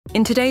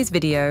In today's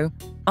video,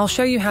 I'll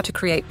show you how to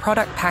create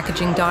product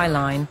packaging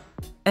Dieline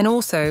and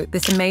also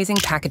this amazing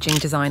packaging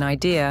design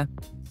idea.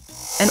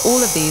 And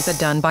all of these are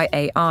done by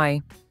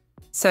AI.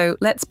 So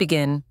let's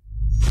begin.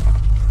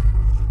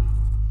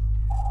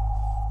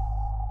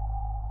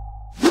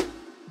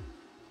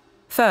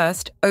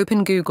 First,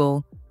 open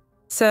Google.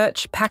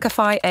 Search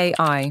Packify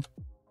AI.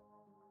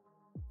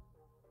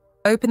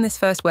 Open this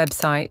first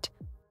website.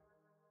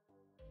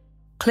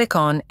 Click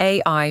on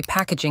AI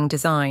Packaging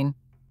Design.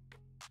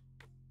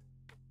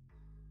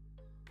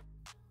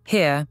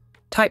 Here,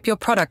 type your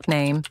product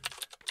name.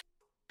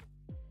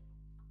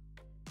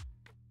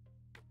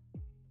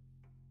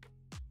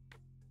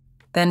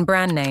 Then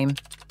brand name.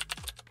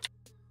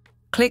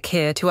 Click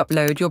here to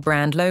upload your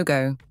brand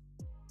logo.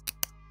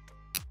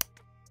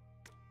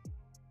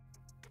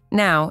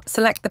 Now,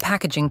 select the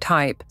packaging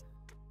type.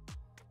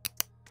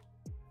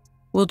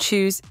 We'll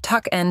choose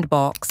Tuck End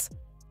Box.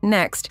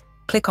 Next,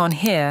 click on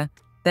Here,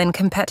 then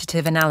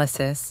Competitive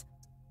Analysis.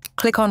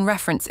 Click on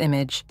Reference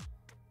Image.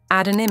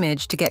 Add an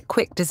image to get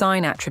quick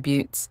design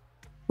attributes.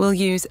 We'll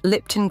use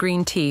Lipton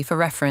green tea for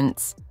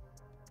reference.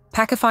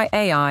 Packify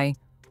AI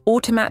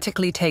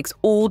automatically takes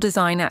all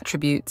design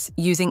attributes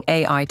using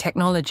AI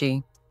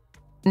technology.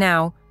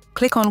 Now,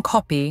 click on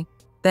Copy,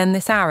 then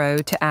this arrow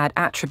to add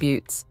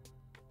attributes.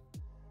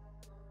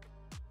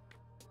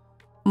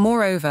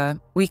 Moreover,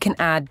 we can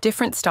add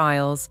different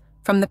styles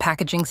from the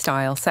Packaging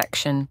Style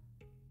section.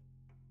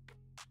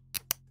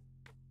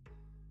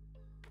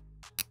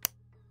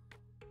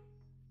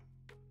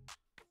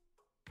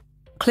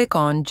 Click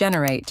on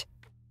Generate.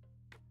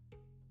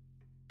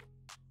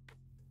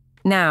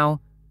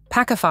 Now,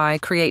 Packify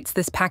creates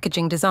this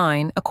packaging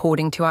design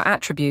according to our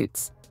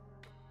attributes.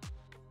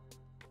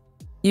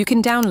 You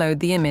can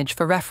download the image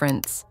for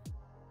reference.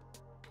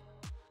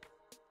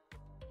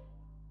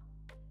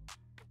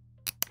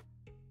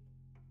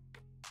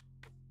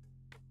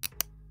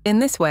 In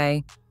this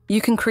way, you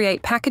can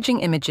create packaging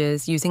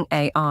images using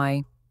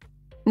AI.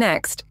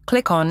 Next,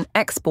 click on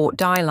Export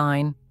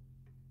Dieline.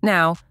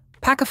 Now,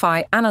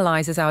 Packify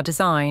analyzes our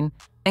design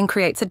and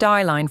creates a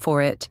dieline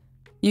for it.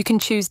 You can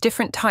choose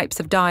different types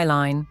of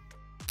dieline.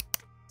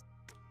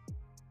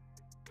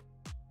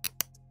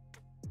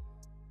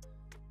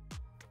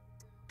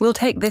 We'll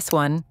take this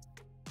one.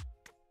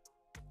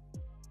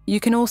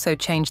 You can also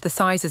change the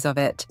sizes of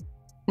it.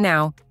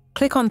 Now,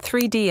 click on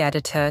 3D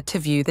Editor to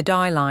view the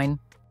dieline.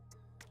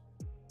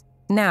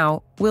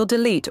 Now, we'll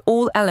delete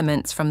all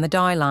elements from the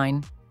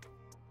dieline.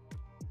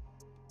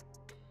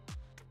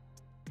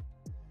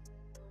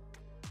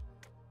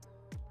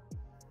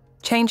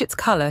 Change its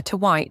color to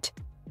white.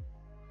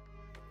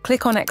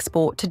 Click on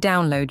Export to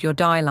download your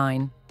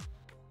dieline.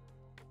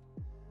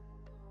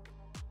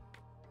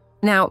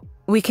 Now,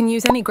 we can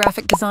use any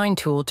graphic design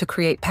tool to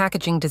create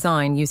packaging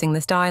design using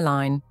this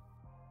dieline.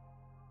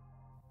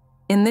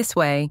 In this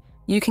way,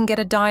 you can get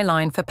a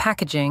dieline for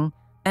packaging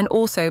and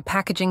also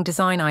packaging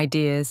design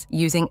ideas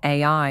using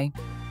AI.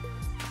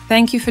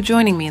 Thank you for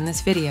joining me in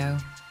this video.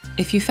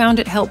 If you found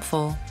it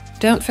helpful,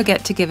 don't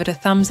forget to give it a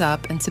thumbs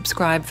up and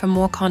subscribe for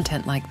more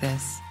content like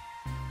this.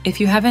 If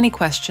you have any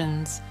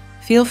questions,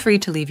 feel free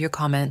to leave your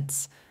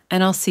comments,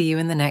 and I'll see you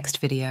in the next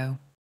video.